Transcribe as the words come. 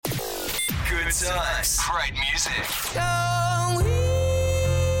Good times. Great music. So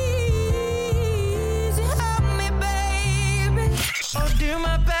easy, help me, baby. Or do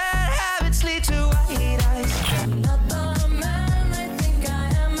my bad habits lead to white eyes? I'm not the man I think I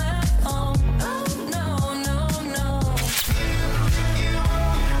am at home. Oh, no, no, no.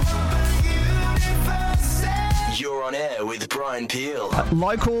 You're on air with Brian Peel.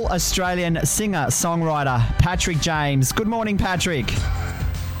 Local Australian singer-songwriter Patrick James. Good morning, Patrick.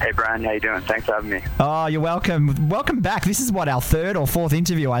 Hey Brian, how you doing? Thanks for having me. Oh, you're welcome. Welcome back. This is our third or fourth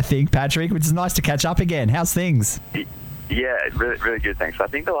interview, I think, Patrick, which is nice to catch up again. How's things? Yeah, really good, thanks. I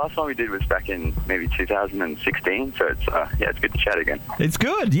think the last one we did was back in maybe 2016, so it's good to chat again. It's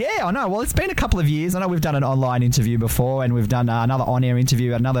good, yeah, I know. Well, it's been a couple of years. I know we've done an online interview before and we've done another on-air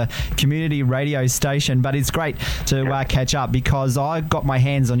interview at another community radio station, but it's great to catch up because I got my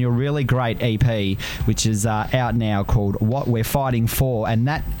hands on your really great EP, which is out now, called What We're Fighting For, and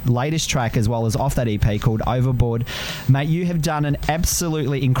that latest track as well as off that EP called Overboard. Mate, you have done an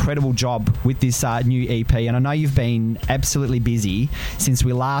absolutely incredible job with this new EP, and I know you've been absolutely busy since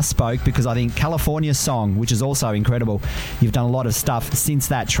we last spoke because I think California Song, which is also incredible, you've done a lot of stuff since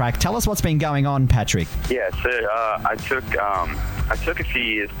that track. Tell us what's been going on, Patrick. Yeah, so I took a few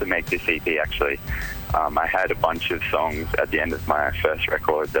years to make this EP actually. I had a bunch of songs at the end of my first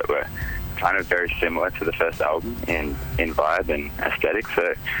record that were kind of very similar to the first album in vibe and aesthetic,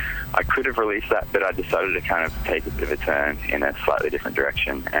 so I could have released that, but I decided to kind of take a bit of a turn in a slightly different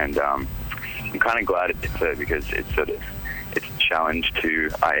direction, and I'm kind of glad it did so because it's a challenge to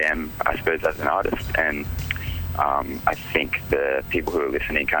I suppose, as an artist, and I think the people who are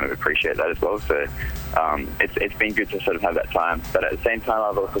listening kind of appreciate that as well. So it's been good to sort of have that time, but at the same time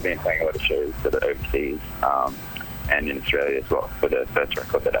I've also been playing a lot of shows that are overseas and in Australia as well for the first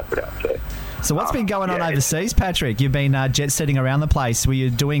record that I put out. So what's been going on overseas, Patrick? You've been jet-setting around the place. Were you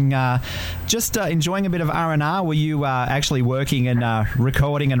doing just enjoying a bit of R&R? Were you actually working and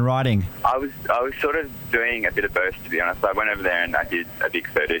recording and writing? I was sort of doing a bit of both, to be honest. I went over there and I did a big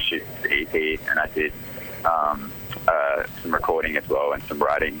photo shoot for the EP, and I did some recording as well and some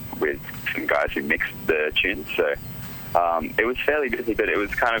writing with some guys who mixed the tunes. So it was fairly busy, but it was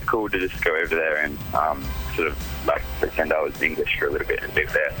kind of cool to just go over there and sort of like pretend I was English for a little bit and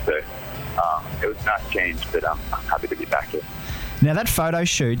live there. So it was a nice change, but I'm happy to be back here. Now, that photo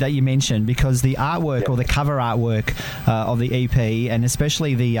shoot that you mentioned, because the artwork or the cover artwork of the EP, and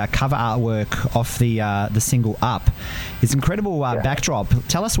especially the cover artwork off the single Up, is incredible backdrop.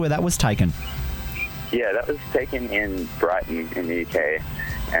 Tell us where that was taken. Yeah, that was taken in Brighton in the UK,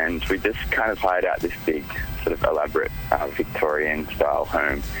 and we just kind of hired out this big sort of elaborate Victorian-style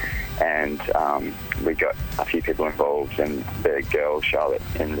home, and we got a few people involved, and the girl, Charlotte,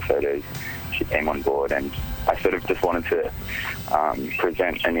 in the photos, she came on board, and I sort of just wanted to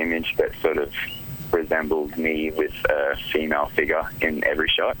present an image that sort of resembled me with a female figure in every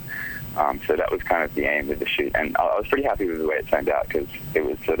shot. So that was kind of the aim of the shoot, and I was pretty happy with the way it turned out because it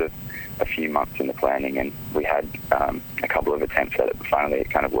was sort of a few months in the planning, and we had a couple of attempts at it, but finally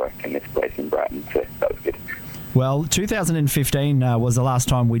it kind of worked in this place in Brighton, so that was good. Well, 2015 was the last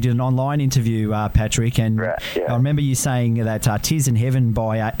time we did an online interview, Patrick, and I remember you saying that "Tears in Heaven"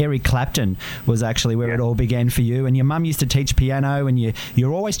 by Eric Clapton was actually where it all began for you, and your mum used to teach piano, and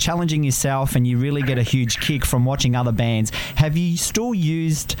you're always challenging yourself, and you really get a huge kick from watching other bands. Have you still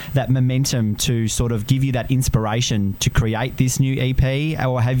used that momentum to sort of give you that inspiration to create this new EP,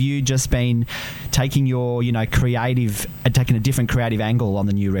 or have you just been taking your, taking a different creative angle on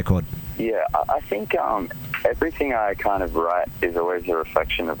the new record? Yeah, I think everything I kind of write is always a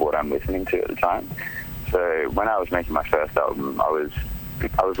reflection of what I'm listening to at the time. So when I was making my first album, I was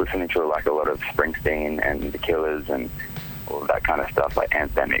listening to like a lot of Springsteen and The Killers and all of that kind of stuff, like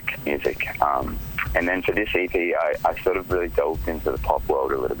anthemic music. And then for this EP, I sort of really delved into the pop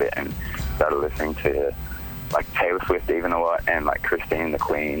world a little bit and started listening to like Taylor Swift even a lot, and like Christine and the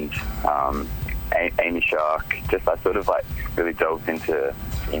Queens, Amy Shark. I sort of like really delved into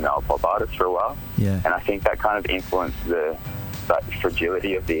female pop artists for a while, and I think that kind of influenced the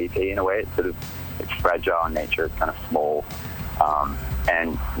fragility of the EP in a way. It's fragile in nature. It's kind of small,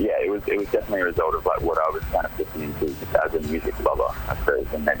 and it was definitely a result of like what I was kind of listening to as a music lover, I suppose,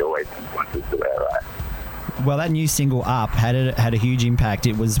 and that always influences the way I write. Well, that new single Up had a huge impact.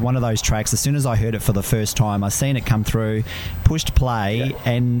 It was one of those tracks. As soon as I heard it for the first time, I seen it come through, pushed play,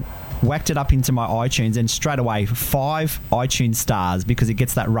 and whacked it up into my iTunes, and straight away 5 iTunes stars because it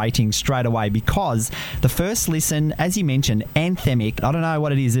gets that rating straight away, because the first listen, as you mentioned, anthemic. I don't know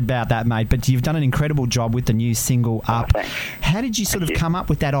what it is about that, mate, but you've done an incredible job with the new single Up. How did you sort of come up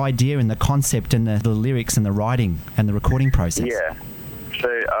with that idea and the concept and the lyrics and the writing and the recording process? Yeah. So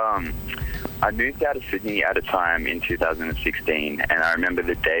I moved out of Sydney at a time in 2016, and I remember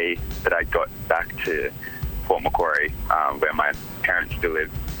the day that I got back to Port Macquarie, where my parents still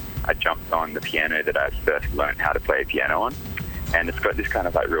live. I jumped on the piano that I first learned how to play piano on, and it's got this kind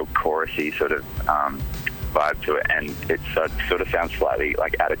of like real chorusy sort of vibe to it, and it sort of sounds slightly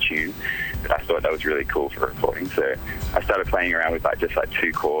like out of tune. But I thought that was really cool for recording, so I started playing around with just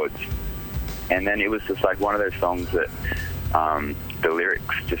 2 chords, and then it was just like one of those songs that the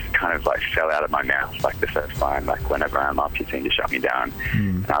lyrics just kind of like fell out of my mouth, like the first line, like whenever I'm up, you seem to shut me down.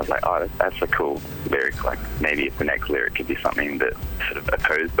 And I was like, oh, that's a cool lyric. Like maybe if the next lyric could be something that sort of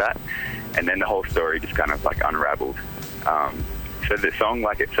opposed that. And then the whole story just kind of like unraveled. So the song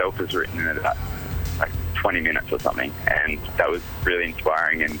like itself was written in about like 20 minutes or something, and that was really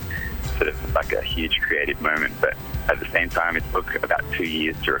inspiring and sort of like a huge creative moment. But at the same time, it took about 2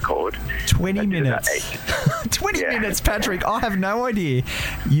 years to record. 20 minutes. 20 minutes, Patrick. I have no idea.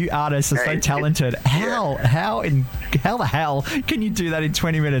 You artists are so talented. How the hell can you do that in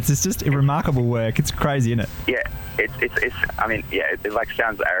 20 minutes? It's just remarkable work. It's crazy, isn't it? Yeah. It's I mean, yeah, it like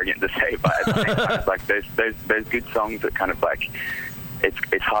sounds arrogant to say, but at the same time, it's like those good songs that kind of like,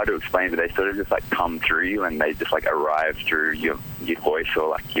 it's hard to explain, but they sort of just like come through you, and they just like arrive through your voice, or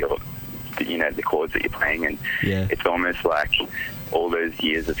like your, you know, the chords that you're playing, and it's almost like all those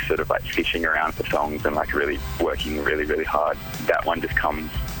years of sort of like fishing around for songs and like really working really, really hard. That one just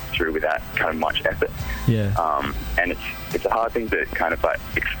comes through without kind of much effort. And it's a hard thing to kind of like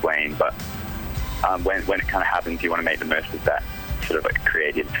explain, but when it kind of happens, you want to make the most of that sort of like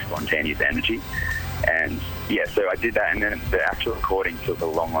creative, spontaneous energy. And yeah, so I did that, and then the actual recording took a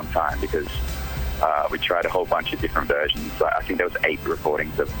long time because we tried a whole bunch of different versions. So I think there was 8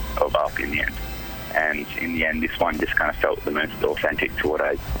 recordings of Up in the end. And in the end, this one just kind of felt the most authentic to what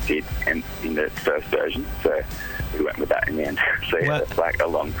I did in the first version. So we went with that in the end. So yeah, that's like a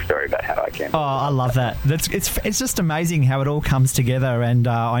long story about how I came. Oh, I love that. It's just amazing how it all comes together. And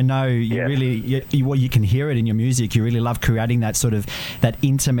I know you really, you can hear it in your music. You really love creating that sort of that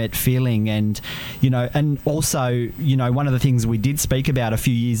intimate feeling, and and also one of the things we did speak about a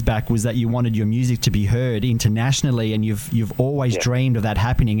few years back was that you wanted your music to be heard internationally, and you've always dreamed of that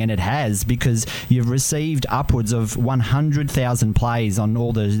happening, and it has, because you've received upwards of 100,000 plays on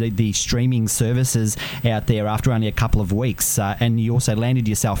all the streaming services out there after only a couple of weeks, and you also landed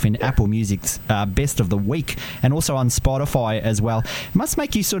yourself in Apple Music's Best of the Week, and also on Spotify as well. It must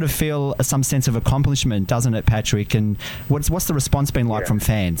make you sort of feel some sense of accomplishment, doesn't it, Patrick? And what's the response been like from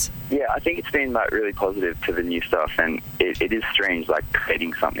fans? Yeah, I think it's been like really positive to the new stuff, and it is strange, like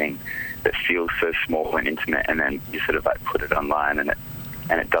creating something that feels so small and intimate, and then you sort of like put it online and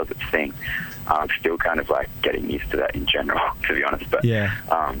it does its thing. I'm still kind of like getting used to that in general, to be honest. But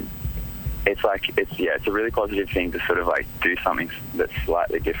it's a really positive thing to sort of like do something that's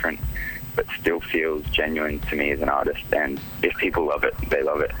slightly different, but still feels genuine to me as an artist. And if people love it, they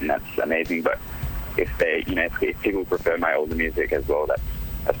love it, and that's amazing. But if they, if people prefer my older music as well,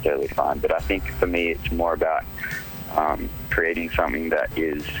 that's totally fine. But I think for me, it's more about creating something that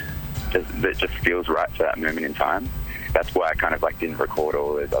just feels right for that moment in time. That's why I kind of like didn't record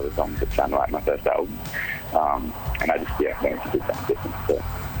all those other songs that sound like my first album. And I just, wanted to do something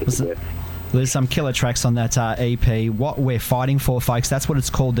different. So there's some killer tracks on that EP. What We're Fighting For, folks, that's what it's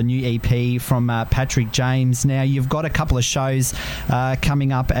called, the new EP from Patrick James. Now, you've got a couple of shows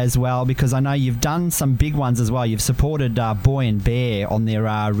coming up as well, because I know you've done some big ones as well. You've supported Boy and Bear on their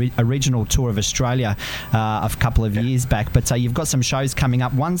original tour of Australia a couple of years back, but you've got some shows coming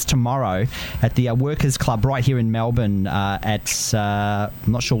up. One's tomorrow at the Workers Club right here in Melbourne at, I'm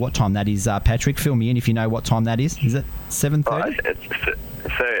not sure what time that is, Patrick. Fill me in if you know what time that is. Is it 7:30?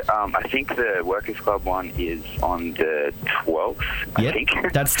 So I think the Workers Club one is on the 12th, I think.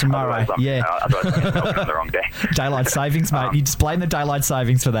 That's tomorrow. Otherwise I'm on the wrong day. Daylight savings, mate. You just blame the daylight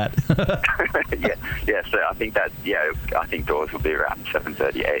savings for that. So I think I think doors will be around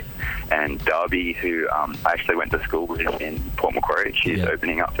 7:38. And Darby, who I actually went to school with in Port Macquarie, she's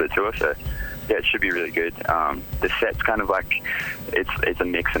opening up for the tour, so yeah, it should be really good. The set's kind of like it's a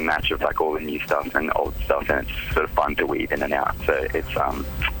mix and match of like all the new stuff and old stuff, and it's sort of fun to weave in and out. So it's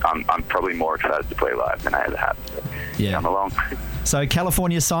I'm probably more excited to play live than I ever have. So come along. So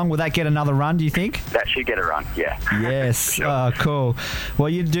California Song, will that get another run, do you think? That should get a run, yeah. Yes. Sure. Oh, cool. Well,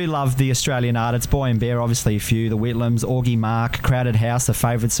 you do love the Australian art. It's Boy and Bear, obviously a few, the Whitlams, Augie Mark, Crowded House, the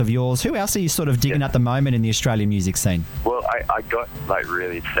favourites of yours. Who else are you sort of digging at the moment in the Australian music scene? Well, I got like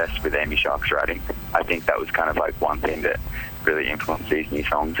really obsessed with Amy Sharp's writing. I think that was kind of like one thing that really influenced these new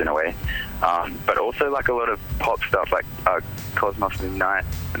songs in a way. But also like a lot of pop stuff, like Cosmos Midnight,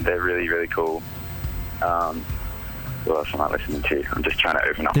 they're really, really cool. Who else am I listening to? I'm just trying to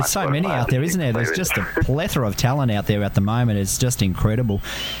open up. There's so many out there, isn't there? There's just a plethora of talent out there at the moment. It's just incredible.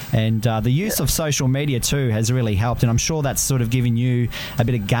 And the use of social media too has really helped. And I'm sure that's sort of given you a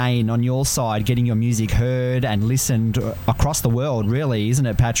bit of gain on your side, getting your music heard and listened across the world, really, isn't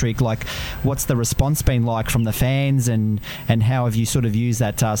it, Patrick? Like, what's the response been like from the fans, and how have you sort of used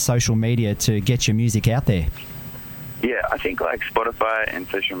that social media to get your music out there? Yeah, I think like Spotify and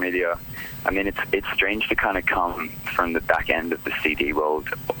social media, I mean, it's strange to kind of come from the back end of the CD world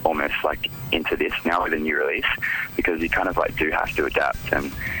almost like into this now with a new release, because you kind of like do have to adapt.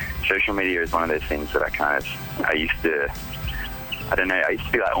 And social media is one of those things that I used to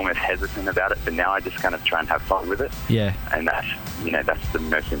be like almost hesitant about it, but now I just kind of try and have fun with it. Yeah. And that's the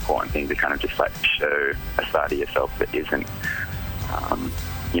most important thing, to kind of just like show a side of yourself that isn't,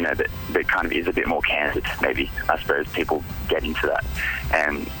 that kind of is a bit more candid, maybe. I suppose people get into that.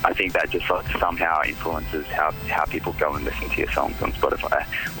 And I think that just like somehow influences how people go and listen to your songs on Spotify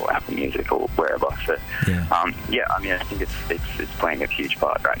or Apple Music or wherever. So, I mean, I think it's playing a huge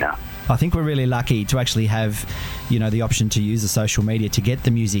part right now. I think we're really lucky to actually have, the option to use the social media to get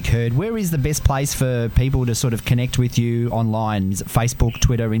the music heard. Where is the best place for people to sort of connect with you online? Is it Facebook,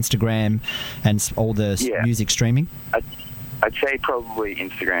 Twitter, Instagram, and all the music streaming? I'd say probably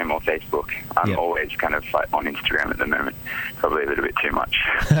Instagram or Facebook. I'm always kind of like on Instagram at the moment. Probably a little bit too much,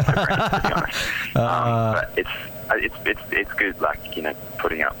 to be honest. But it's good, like,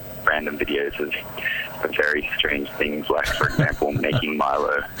 putting up random videos of very strange things, like, for example, making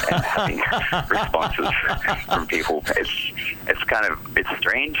Milo and having responses from people. It's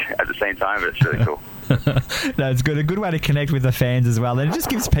strange at the same time, but it's really cool. No, it's good. A good way to connect with the fans as well. And it just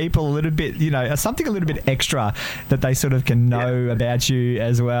gives people a little bit, something a little bit extra that they sort of can know about you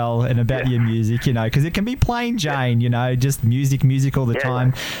as well, and about your music, because it can be plain Jane, just music all the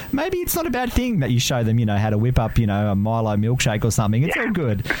time. Yeah. Maybe it's not a bad thing that you show them, how to whip up, a Milo milkshake or something. It's all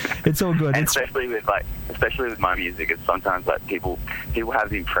good. It's all good. And especially with my music, it's sometimes like people have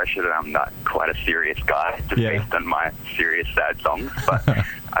the impression that I'm not quite a serious guy just based on my serious sad songs, but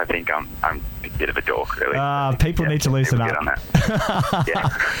I think I'm a bit of a dork, really. People need to loosen up. On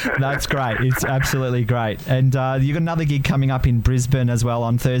that. That's great. It's absolutely great. And you've got another gig coming up in Brisbane as well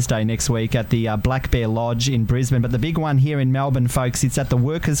on Thursday next week at the Black Bear Lodge in Brisbane. But the big one here in Melbourne, folks, it's at the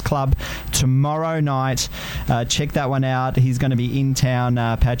Workers Club tomorrow night. Check that one out. He's going to be in town,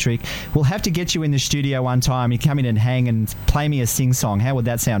 Patrick. We'll have to get you in the studio one time. You come in and hang and play me a sing-song. How would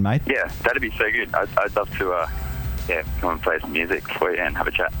that sound, mate? Yeah, that'd be so good. I'd love to... come and play some music for you and have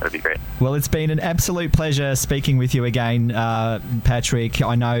a chat. That'd be great. Well, it's been an absolute pleasure speaking with you again, Patrick.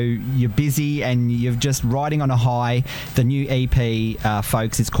 I know you're busy and you're just riding on a high. The new EP,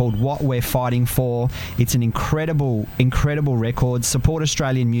 folks, it's called What We're Fighting For. It's an incredible, incredible record. Support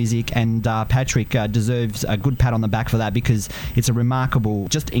Australian music, and Patrick deserves a good pat on the back for that, because it's a remarkable,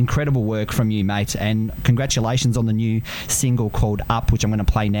 just incredible work from you, mate. And congratulations on the new single called Up, which I'm going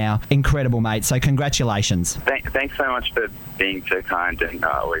to play now. Incredible, mate. So congratulations. Thanks so much for being so kind and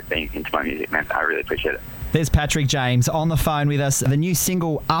always being into my music, man. I really appreciate it. There's Patrick James on the phone with us. The new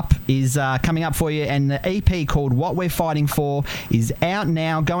single Up is coming up for you, and the EP called What We're Fighting For is out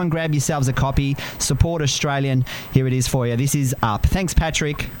now. Go and grab yourselves a copy. Support Australian. Here it is for you. This is Up. Thanks,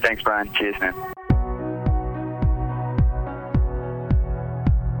 Patrick. Thanks, Brian. Cheers, man.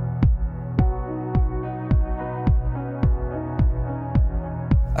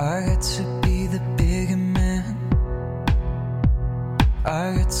 I got to be the bigger man.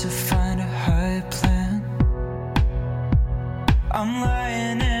 I got to find a higher plan. I'm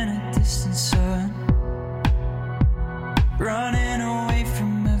lying in a distant sun, running away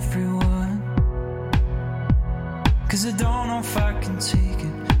from everyone, 'cause I don't know if I can take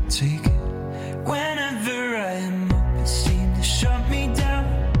it. Whenever I am up, it seems to shut me down.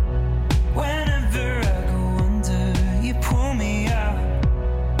 Whenever I go under, you pull me out.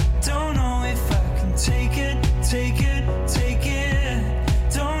 Don't know if I can take it.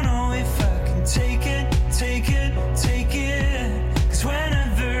 Don't know if I can take it. 'Cause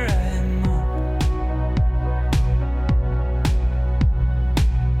whenever I am up,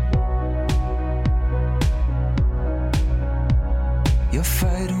 you're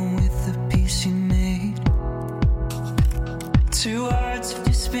fighting with the peace you made. Two hearts have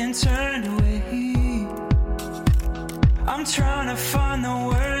just been turned away. I'm trying to find the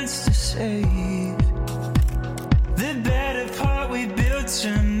words to say, the better part we built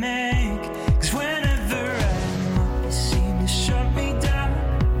to make. 'Cause whenever I'm up, you seem to shut me down.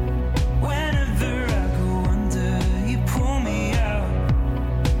 Whenever I go under, you pull me out.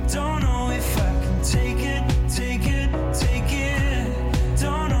 Don't know if I can take it.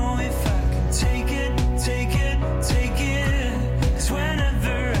 Don't know if I can take it.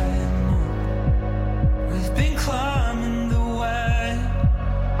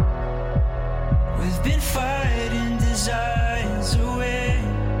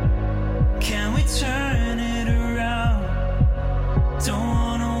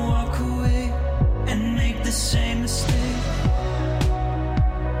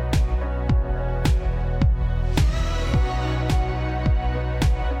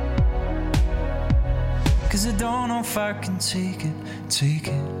 if I can take it, take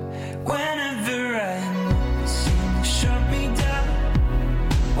it.